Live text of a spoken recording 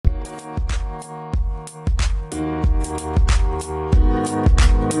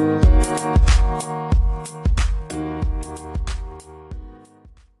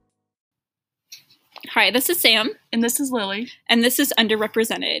Hi, this is Sam. And this is Lily. And this is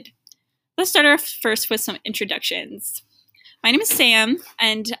Underrepresented. Let's start off first with some introductions. My name is Sam,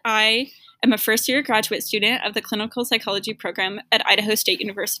 and I am a first-year graduate student of the clinical psychology program at Idaho State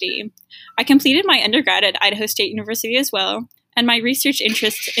University. I completed my undergrad at Idaho State University as well, and my research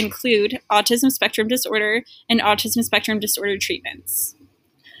interests include autism spectrum disorder and autism spectrum disorder treatments.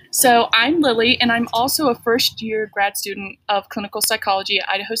 So I'm Lily, and I'm also a first-year grad student of clinical psychology at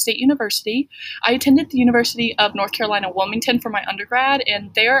Idaho State University. I attended the University of North Carolina, Wilmington for my undergrad,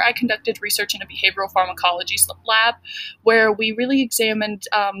 and there I conducted research in a behavioral pharmacology lab where we really examined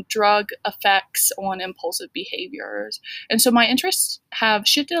drug effects on impulsive behaviors. And so my interests have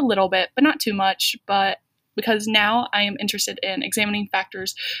shifted a little bit, but not too much, because now I am interested in examining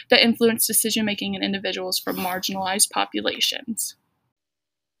factors that influence decision-making in individuals from marginalized populations.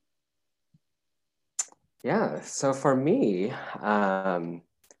 Yeah, so for me,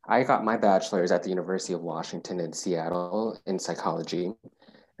 I got my bachelor's at the University of Washington in Seattle in psychology.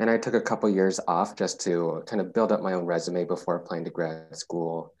 And I took a couple years off just to kind of build up my own resume before applying to grad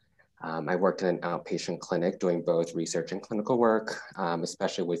school. I worked in an outpatient clinic doing both research and clinical work,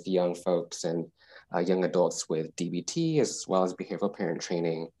 especially with young folks and young adults with DBT, as well as behavioral parent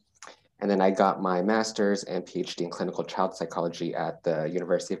training. And then I got my master's and Ph.D. in clinical child psychology at the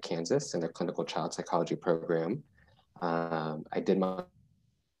University of Kansas in their clinical child psychology program. I did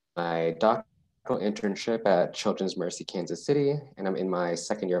my doctoral internship at Children's Mercy Kansas City, and I'm in my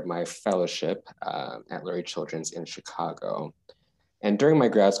second year of my fellowship at Lurie Children's in Chicago. And during my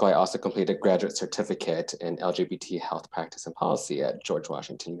grad school, I also completed a graduate certificate in LGBT health practice and policy at George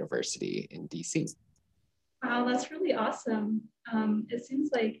Washington University in DC. Wow, that's really awesome. It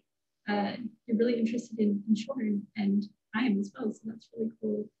seems like you're really interested in children, and I am as well, so that's really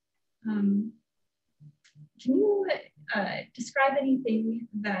cool. Can you describe anything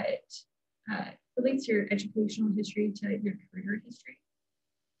that relates your educational history to your career history?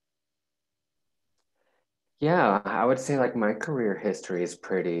 Yeah, I would say like my career history is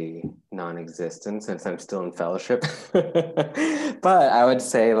pretty non-existent since I'm still in fellowship. But I would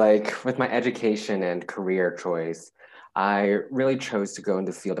say like with my education and career choice, I really chose to go in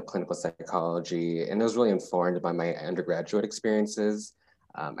the field of clinical psychology, and it was really informed by my undergraduate experiences.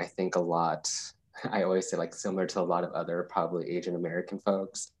 I think a lot, I always say like similar to a lot of other probably Asian American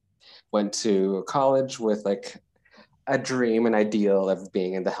folks, went to college with like a dream, an ideal of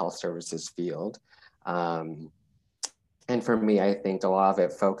being in the health services field. And for me, I think a lot of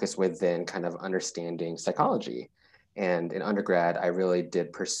it focused within kind of understanding psychology. And in undergrad, I really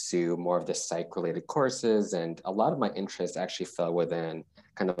did pursue more of the psych-related courses, and a lot of my interests actually fell within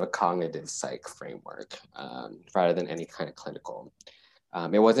kind of a cognitive psych framework rather than any kind of clinical.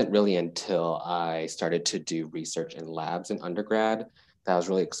 It wasn't really until I started to do research in labs in undergrad that I was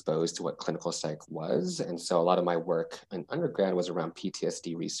really exposed to what clinical psych was. And so a lot of my work in undergrad was around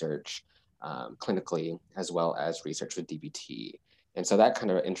PTSD research, clinically, as well as research with DBT. And so that kind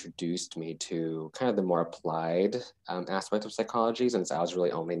of introduced me to kind of the more applied aspect of psychology, since I was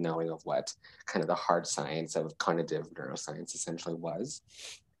really only knowing of what kind of the hard science of cognitive neuroscience essentially was,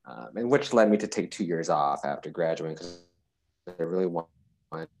 and which led me to take 2 years off after graduating because I really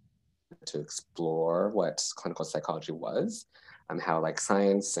wanted to explore what clinical psychology was, how like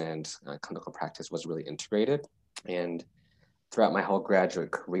science and clinical practice was really integrated. And throughout my whole graduate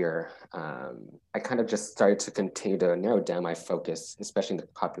career, I kind of just started to continue to narrow down my focus, especially in the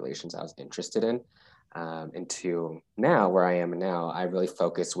populations I was interested in, into now where I am now. I really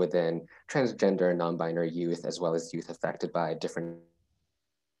focus within transgender and non-binary youth, as well as youth affected by differences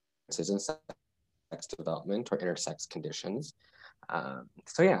in sex development or intersex conditions.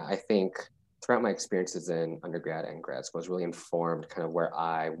 So yeah, I think throughout my experiences in undergrad and grad school has really informed kind of where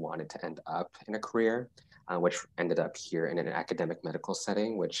I wanted to end up in a career. Which ended up here in an academic medical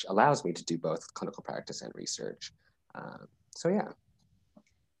setting, which allows me to do both clinical practice and research. So yeah.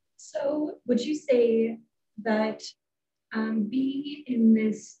 So would you say that being in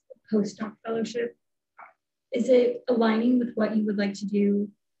this postdoc fellowship, is it aligning with what you would like to do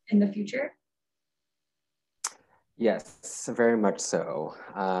in the future? Yes, very much so.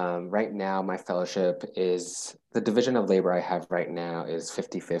 Right now, my fellowship is, the division of labor I have right now is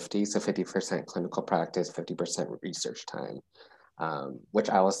 50-50, so 50% clinical practice, 50% research time, which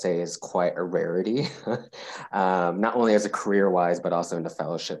I will say is quite a rarity, not only as a career-wise, but also in the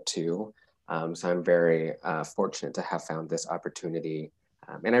fellowship too. So I'm very fortunate to have found this opportunity.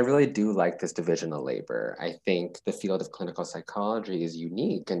 And I really do like this division of labor. I think the field of clinical psychology is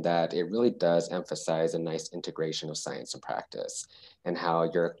unique in that it really does emphasize a nice integration of science and practice, and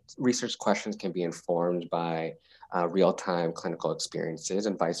how your research questions can be informed by real-time clinical experiences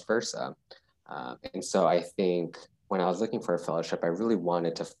and vice versa. And so I think when I was looking for a fellowship, I really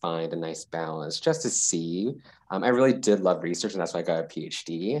wanted to find a nice balance just to see. I really did love research, and that's why I got a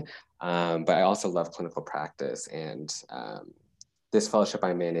PhD. But I also love clinical practice. And this fellowship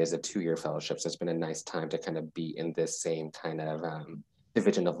I'm in is a 2-year fellowship. So it's been a nice time to kind of be in this same kind of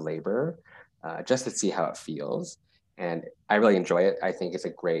division of labor, just to see how it feels. And I really enjoy it. I think it's a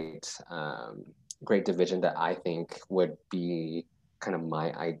great division that I think would be kind of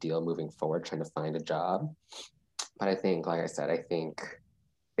my ideal moving forward, trying to find a job. But I think, like I said, I think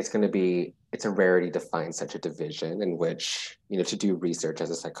it's a rarity to find such a division in which, to do research as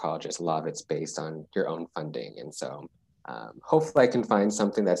a psychologist, a lot of it's based on your own funding. And so hopefully I can find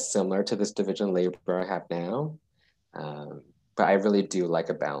something that's similar to this division of labor I have now. But I really do like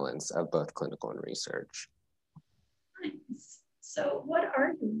a balance of both clinical and research. Nice. So what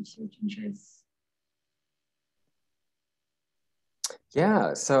are your research interests?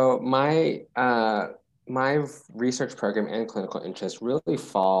 Yeah, so my research program and clinical interest really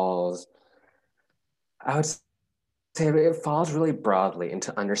falls, I would say it falls really broadly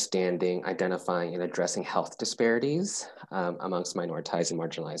into understanding, identifying, and addressing health disparities amongst minoritized and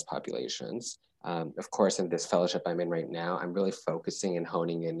marginalized populations. Of course, in this fellowship I'm in right now, I'm really focusing and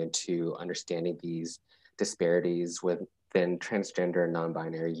honing in into understanding these disparities within transgender and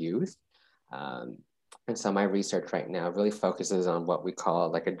non-binary youth. And so my research right now really focuses on what we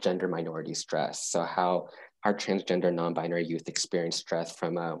call like a gender minority stress. So how our transgender non-binary youth experience stress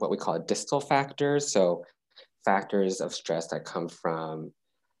from what we call distal factors. So factors of stress that come from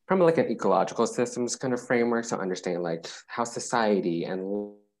like an ecological systems kind of framework. So understanding like how society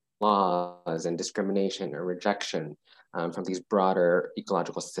and laws and discrimination or rejection from these broader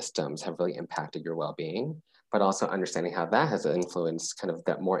ecological systems have really impacted your well-being, but also understanding how that has influenced kind of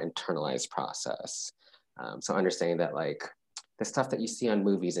that more internalized process. So understanding that like the stuff that you see on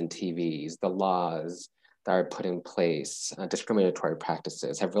movies and TVs, the laws that are put in place, discriminatory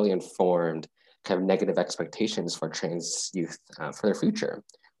practices have really informed kind of negative expectations for trans youth for their future,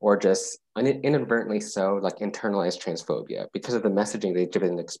 or just inadvertently so like internalized transphobia because of the messaging they've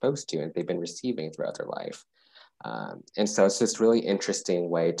been exposed to and they've been receiving throughout their life. And so it's this really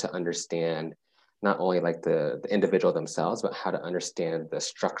interesting way to understand not only like the individual themselves, but how to understand the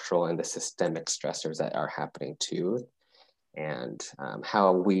structural and the systemic stressors that are happening too. And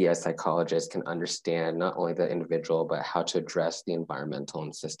how we as psychologists can understand not only the individual, but how to address the environmental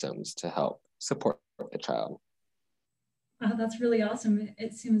and systems to help support the child. Wow, that's really awesome.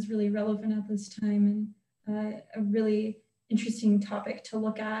 It seems really relevant at this time and a really interesting topic to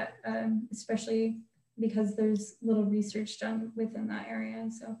look at, especially because there's little research done within that area.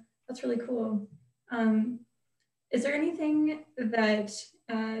 So that's really cool. Is there anything that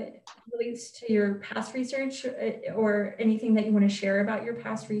relates to your past research or anything that you want to share about your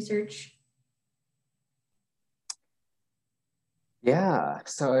past research? Yeah,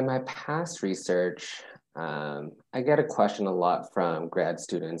 so in my past research, I get a question a lot from grad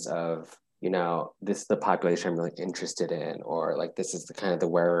students of, this is the population I'm really interested in, or like, this is the kind of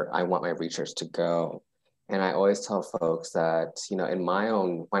where I want my research to go. And I always tell folks that,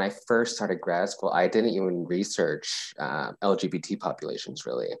 when I first started grad school, I didn't even research LGBT populations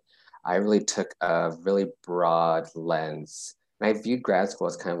really. I really took a really broad lens. And I viewed grad school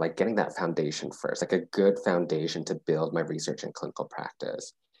as kind of like getting that foundation first, like a good foundation to build my research and clinical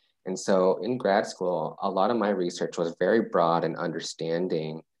practice. And so in grad school, a lot of my research was very broad and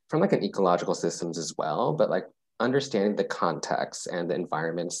understanding from like an ecological systems as well, but like understanding the context and the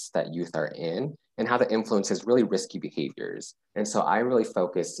environments that youth are in and how that influences really risky behaviors. And so I really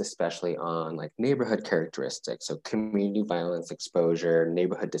focused especially on like neighborhood characteristics. So community violence exposure,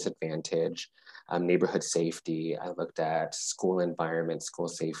 neighborhood disadvantage, neighborhood safety. I looked at school environment, school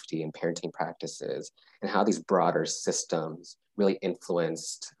safety, and parenting practices, and how these broader systems really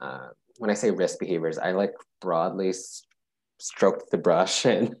influenced, when I say risk behaviors, I like broadly stroked the brush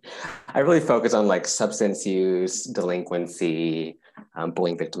and I really focus on like substance use, delinquency,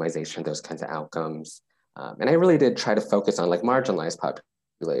 bullying, victimization, those kinds of outcomes. And I really did try to focus on like marginalized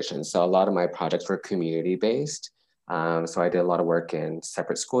populations. So a lot of my projects were community-based. So I did a lot of work in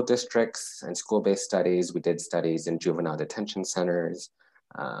separate school districts and school-based studies. We did studies in juvenile detention centers.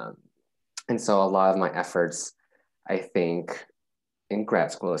 And so a lot of my efforts, I think, in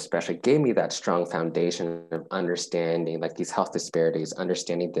grad school especially, gave me that strong foundation of understanding like these health disparities,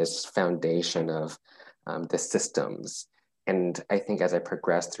 understanding this foundation of the systems. And I think as I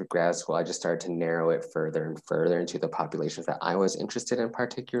progressed through grad school, I just started to narrow it further and further into the populations that I was interested in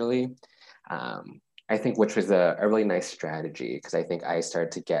particularly. I think which was a really nice strategy, because I think I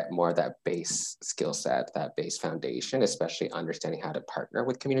started to get more of that base skill set, that base foundation, especially understanding how to partner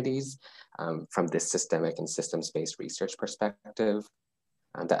with communities from this systemic and systems-based research perspective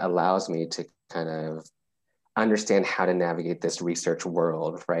that allows me to kind of understand how to navigate this research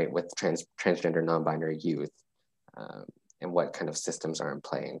world, right, with transgender non-binary youth and what kind of systems are in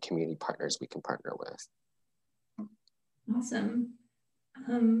play and community partners we can partner with. Awesome.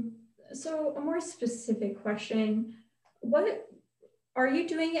 So a more specific question, what are you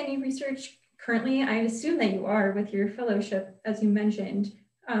doing any research currently? I assume that you are with your fellowship, as you mentioned.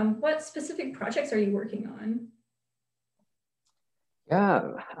 What specific projects are you working on?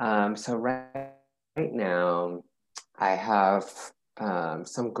 Yeah, so right now I have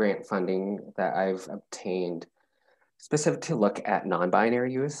some grant funding that I've obtained specific to look at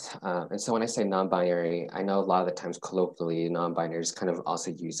non-binary youth. And so when I say non-binary, I know a lot of the times colloquially, non-binary is kind of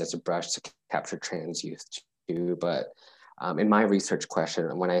also used as a brush to capture trans youth too. But in my research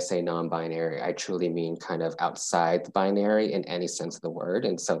question, when I say non-binary, I truly mean kind of outside the binary in any sense of the word.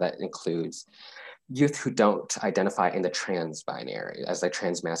 And so that includes youth who don't identify in the trans binary as like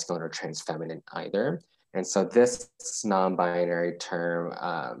trans masculine or trans feminine either. And so this non-binary term,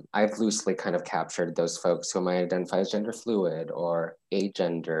 I've loosely kind of captured those folks who might identify as gender fluid or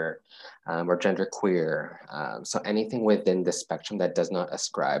agender or gender queer. So anything within the spectrum that does not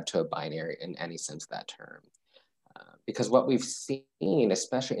ascribe to a binary in any sense of that term. Because what we've seen,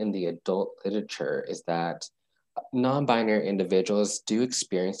 especially in the adult literature, is that non-binary individuals do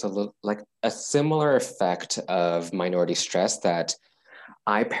experience a similar effect of minority stress that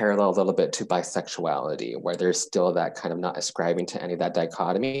I parallel a little bit to bisexuality, where there's still that kind of not ascribing to any of that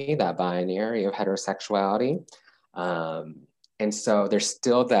dichotomy, that binary of heterosexuality. And so there's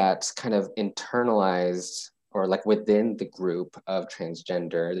still that kind of internalized, or like within the group of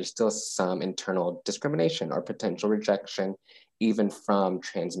transgender, there's still some internal discrimination or potential rejection, even from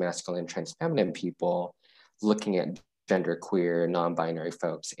trans masculine, trans feminine people looking at gender queer, non-binary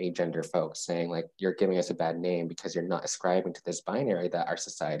folks, agender folks, saying like, you're giving us a bad name because you're not ascribing to this binary that our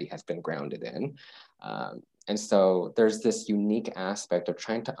society has been grounded in. And so there's this unique aspect of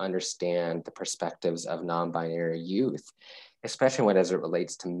trying to understand the perspectives of non-binary youth, especially when as it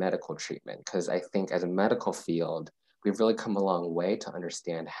relates to medical treatment, because I think as a medical field, we've really come a long way to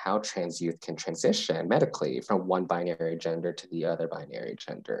understand how trans youth can transition medically from one binary gender to the other binary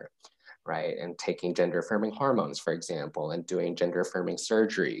gender, right? And taking gender affirming hormones, for example, and doing gender affirming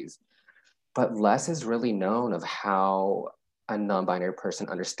surgeries. But less is really known of how a non-binary person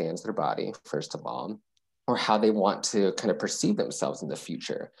understands their body, first of all, or how they want to kind of perceive themselves in the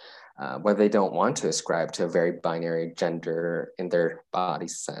future. Whether they don't want to ascribe to a very binary gender in their body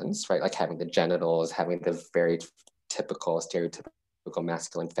sense, right? Like having the genitals, having the very typical, stereotypical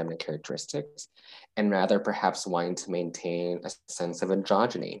masculine, feminine characteristics, and rather perhaps wanting to maintain a sense of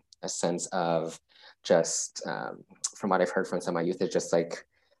androgyny, a sense of just, from what I've heard from some of my youth, is just like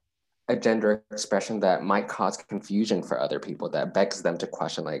a gender expression that might cause confusion for other people, that begs them to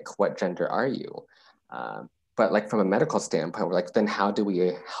question like, what gender are you? But like from a medical standpoint, we're like, then how do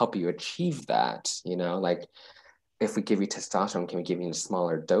we help you achieve that? You know, like if we give you testosterone, can we give you in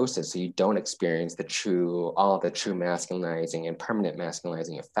smaller doses so you don't experience all of the true masculinizing and permanent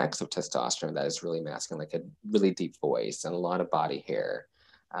masculinizing effects of testosterone that is really masculine, like a really deep voice and a lot of body hair.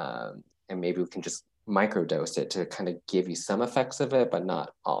 And maybe we can just microdose it to kind of give you some effects of it, but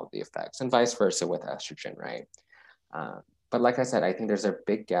not all of the effects, and vice versa with estrogen, right? But like I said, I think there's a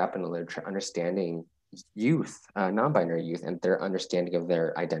big gap in the literature understanding youth, non-binary youth, and their understanding of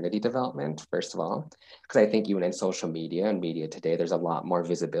their identity development, first of all, because I think even in social media and media today, there's a lot more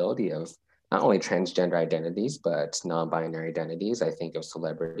visibility of not only transgender identities, but non-binary identities. I think of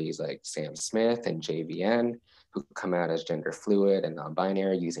celebrities like Sam Smith and JVN, who come out as gender fluid and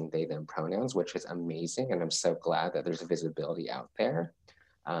non-binary using they, them pronouns, which is amazing. And I'm so glad that there's visibility out there.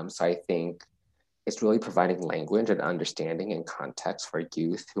 So I think it's really providing language and understanding and context for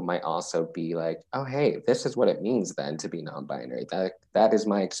youth who might also be like, oh, hey, this is what it means then to be non-binary. That is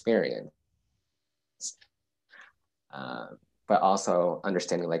my experience. But also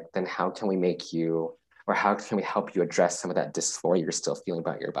understanding like, then how can we make you, or how can we help you address some of that dysphoria you're still feeling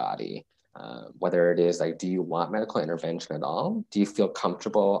about your body? Whether it is like, do you want medical intervention at all? Do you feel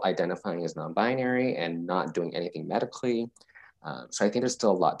comfortable identifying as non-binary and not doing anything medically? So I think there's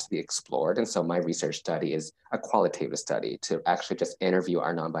still a lot to be explored. And so my research study is a qualitative study to actually just interview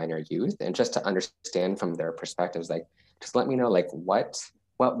our non-binary youth and just to understand from their perspectives, like, just let me know, like, what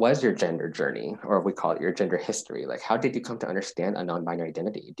was your gender journey, or we call it your gender history? Like, how did you come to understand a non-binary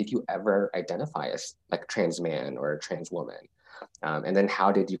identity? Did you ever identify as like a trans man or a trans woman? And then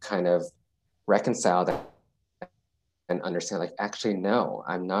how did you kind of reconcile that and understand, like, actually, no,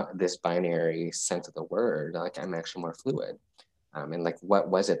 I'm not this binary sense of the word. Like, I'm actually more fluid. And like, what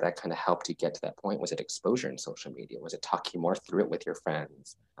was it that kind of helped you get to that point? Was it exposure in social media? Was it talking more through it with your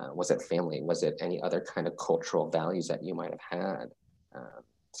friends? Was it family? Was it any other kind of cultural values that you might have had?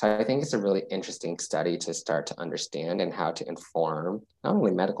 So I think it's a really interesting study to start to understand and how to inform not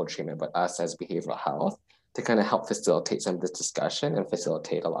only medical treatment, but us as behavioral health to kind of help facilitate some of this discussion and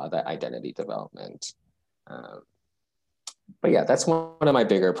facilitate a lot of that identity development. But yeah, that's one of my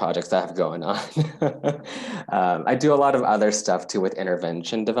bigger projects that I have going on. I do a lot of other stuff too with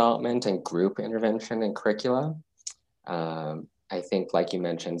intervention development and group intervention and curricula. I think, like you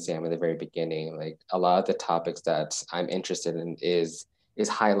mentioned, Sam, at the very beginning, like a lot of the topics that I'm interested in is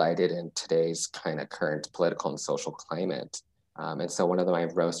highlighted in today's kind of current political and social climate. And so one of my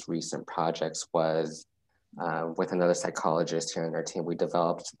most recent projects was with another psychologist here on our team, we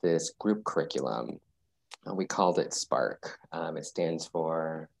developed this group curriculum. We called it SPARK. It stands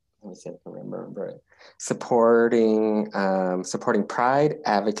for, let me see if I can remember it, supporting pride,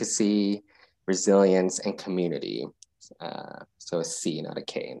 advocacy, resilience, and community. So a C, not a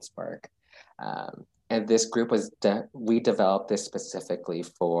K in SPARK. And this group was, we developed this specifically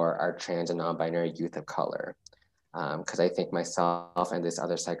for our trans and non-binary youth of color. Because I think myself and this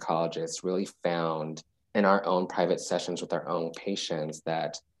other psychologist really found in our own private sessions with our own patients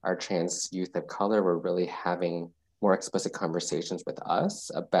that our trans youth of color were really having more explicit conversations with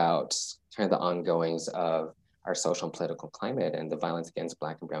us about kind of the ongoings of our social and political climate and the violence against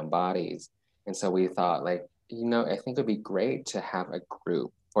Black and brown bodies. And so we thought, like, you know, I think it'd be great to have a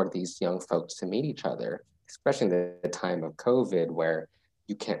group for these young folks to meet each other, especially in the time of COVID where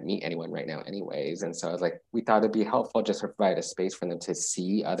you can't meet anyone right now anyways. And so I was like, we thought it'd be helpful just to provide a space for them to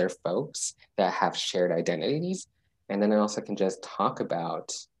see other folks that have shared identities. And then I also can just talk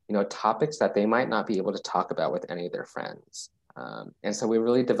about, you know, topics that they might not be able to talk about with any of their friends. And so we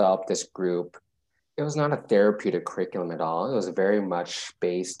really developed this group. It was not a therapeutic curriculum at all. It was very much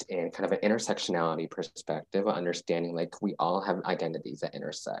based in kind of an intersectionality perspective, understanding like we all have identities that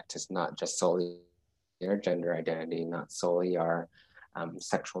intersect. It's not just solely our gender identity, not solely our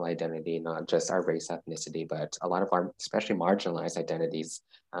sexual identity, not just our race, ethnicity, but a lot of our, especially marginalized identities,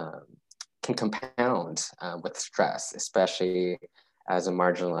 can compound with stress, especially as a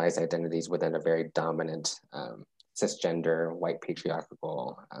marginalized identities within a very dominant cisgender, white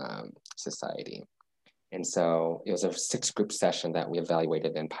patriarchal society. And so it was a 6-group session that we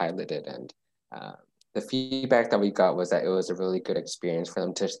evaluated and piloted. And the feedback that we got was that it was a really good experience for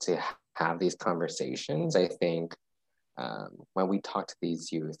them just to have these conversations. I think when we talk to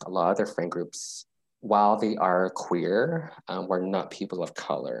these youth, a lot of their friend groups, while they are queer, were not people of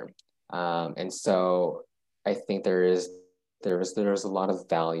color. And so I think there is a lot of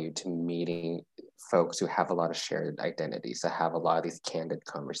value to meeting folks who have a lot of shared identities, to have a lot of these candid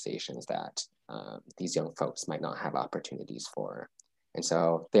conversations that these young folks might not have opportunities for. And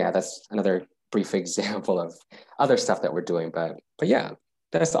so, yeah, that's another brief example of other stuff that we're doing. But yeah,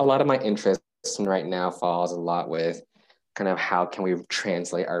 that's a lot of my interest right now falls a lot with kind of how can we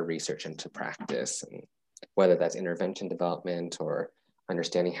translate our research into practice, and whether that's intervention development or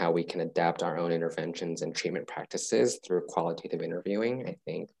understanding how we can adapt our own interventions and treatment practices through qualitative interviewing. I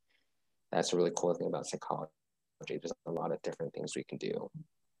think that's a really cool thing about psychology. There's a lot of different things we can do.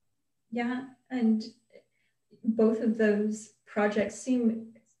 Yeah, and both of those projects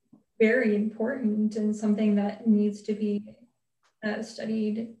seem very important and something that needs to be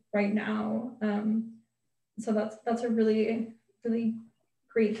studied right now. So that's a really, really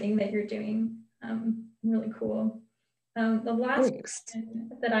great thing that you're doing. Really cool. The last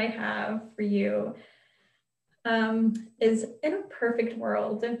question that I have for you is, in a perfect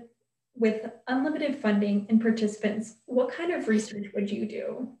world with unlimited funding and participants, what kind of research would you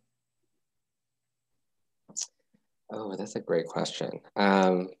do? Oh, that's a great question.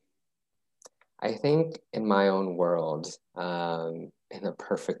 I think in my own world, in a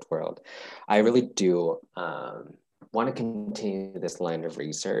perfect world, I really do want to continue this line of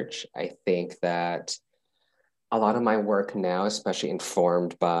research. I think that a lot of my work now, especially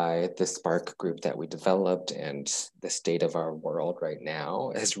informed by the Spark group that we developed and the state of our world right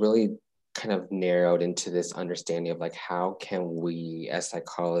now, has really kind of narrowed into this understanding of like, how can we as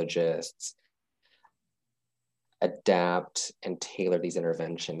psychologists adapt and tailor these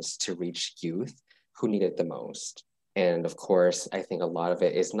interventions to reach youth who need it the most. And of course, I think a lot of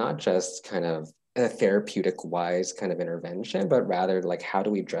it is not just kind of a therapeutic wise kind of intervention, but rather like, how do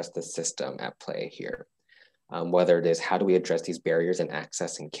we address the system at play here? Whether it is, how do we address these barriers in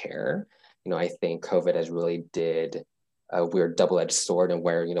access and care? You know, I think COVID has really did a weird double-edged sword, and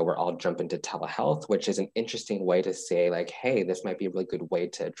where, we're all jumping to telehealth, which is an interesting way to say like, hey, this might be a really good way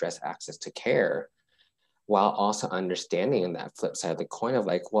to address access to care, while also understanding that flip side of the coin of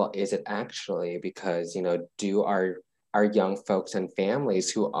like, well, is it actually because, do our young folks and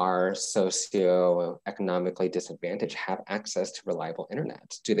families who are socioeconomically disadvantaged have access to reliable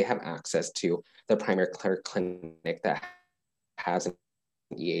internet? Do they have access to the primary care clinic that has an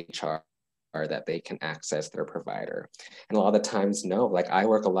EHR that they can access their provider? And a lot of the times, no. Like, I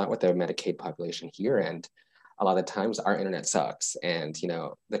work a lot with the Medicaid population here, and a lot of the times our internet sucks, and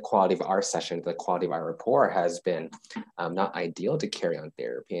the quality of our sessions, the quality of our rapport has been not ideal to carry on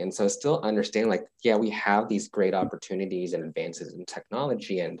therapy. And so still understand like, yeah, we have these great opportunities and advances in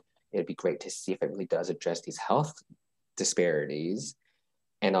technology, and it'd be great to see if it really does address these health disparities,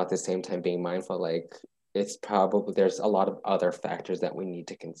 and at the same time being mindful like it's probably, there's a lot of other factors that we need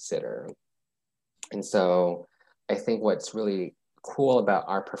to consider. And so I think what's really cool about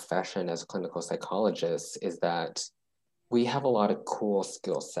our profession as clinical psychologists is that we have a lot of cool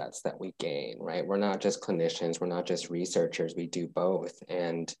skill sets that we gain, right? We're not just clinicians, we're not just researchers, we do both.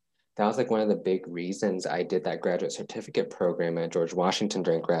 And that was like one of the big reasons I did that graduate certificate program at George Washington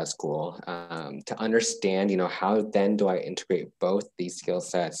during grad school, to understand, how then do I integrate both these skill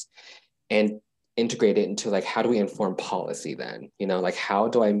sets and integrate it into like, how do we inform policy then? Like, how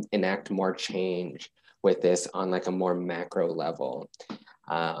do I enact more change with this on like a more macro level?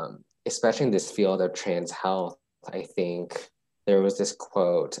 Especially in this field of trans health, I think there was this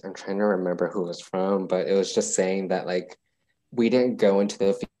quote, I'm trying to remember who it was from, but it was just saying that like, we didn't go into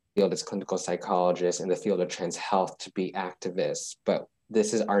the field as clinical psychologists in the field of trans health to be activists, but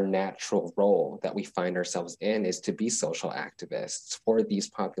this is our natural role that we find ourselves in, is to be social activists for these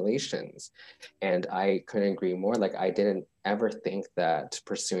populations. And I couldn't agree more. Like, I didn't ever think that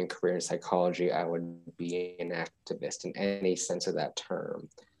pursuing career in psychology, I would be an activist in any sense of that term,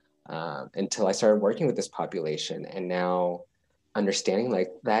 until I started working with this population, and now understanding like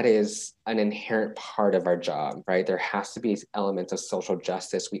that is an inherent part of our job, right? There has to be elements of social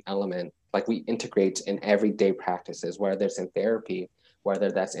justice we integrate in everyday practices, whether it's in therapy,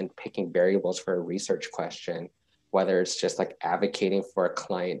 whether that's in picking variables for a research question, whether it's just like advocating for a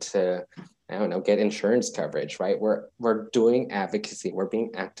client to, I don't know, get insurance coverage, right? We're doing advocacy, we're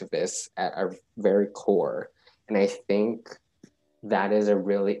being activists at our very core. And I think that is a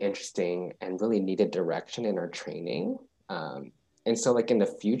really interesting and really needed direction in our training. And so like in the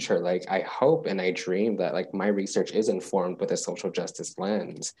future, like I hope and I dream that like my research is informed with a social justice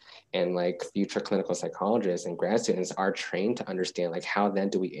lens, and like future clinical psychologists and grad students are trained to understand like, how then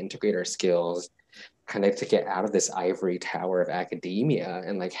do we integrate our skills kind of to get out of this ivory tower of academia,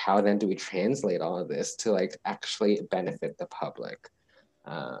 and like, how then do we translate all of this to like actually benefit the public?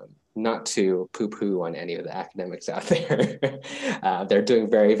 Not to poo-poo on any of the academics out there. They're doing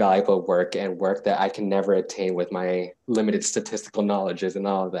very valuable work, and work that I can never attain with my limited statistical knowledges and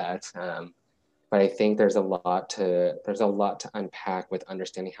all of that. But I think there's a lot to unpack with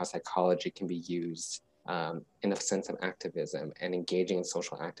understanding how psychology can be used in a sense of activism, and engaging in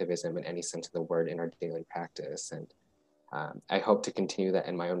social activism in any sense of the word in our daily practice. And I hope to continue that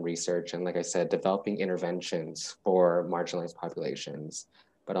in my own research. And like I said, developing interventions for marginalized populations,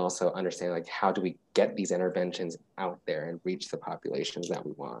 but also understanding like, how do we get these interventions out there and reach the populations that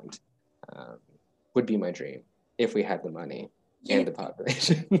we want, would be my dream if we had the money and the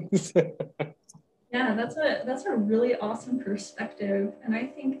populations. Yeah, that's a really awesome perspective. And I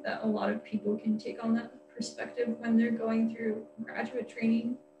think that a lot of people can take on that perspective when they're going through graduate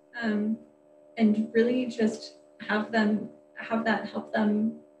training, and really just have that help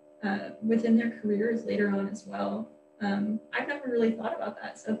them within their careers later on as well. I've never really thought about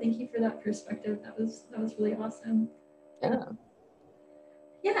that. So thank you for that perspective. That was really awesome. Yeah.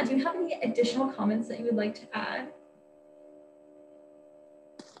 Yeah, do you have any additional comments that you would like to add?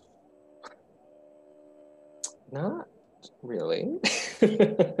 Not really.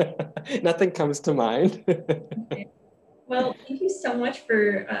 Nothing comes to mind. Okay. Well, thank you so much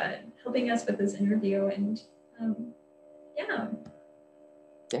for helping us with this interview. And yeah.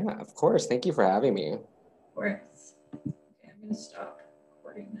 Yeah, of course. Thank you for having me. Of course. Okay, I'm going to stop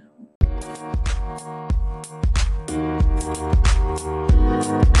recording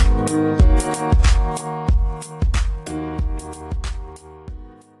now.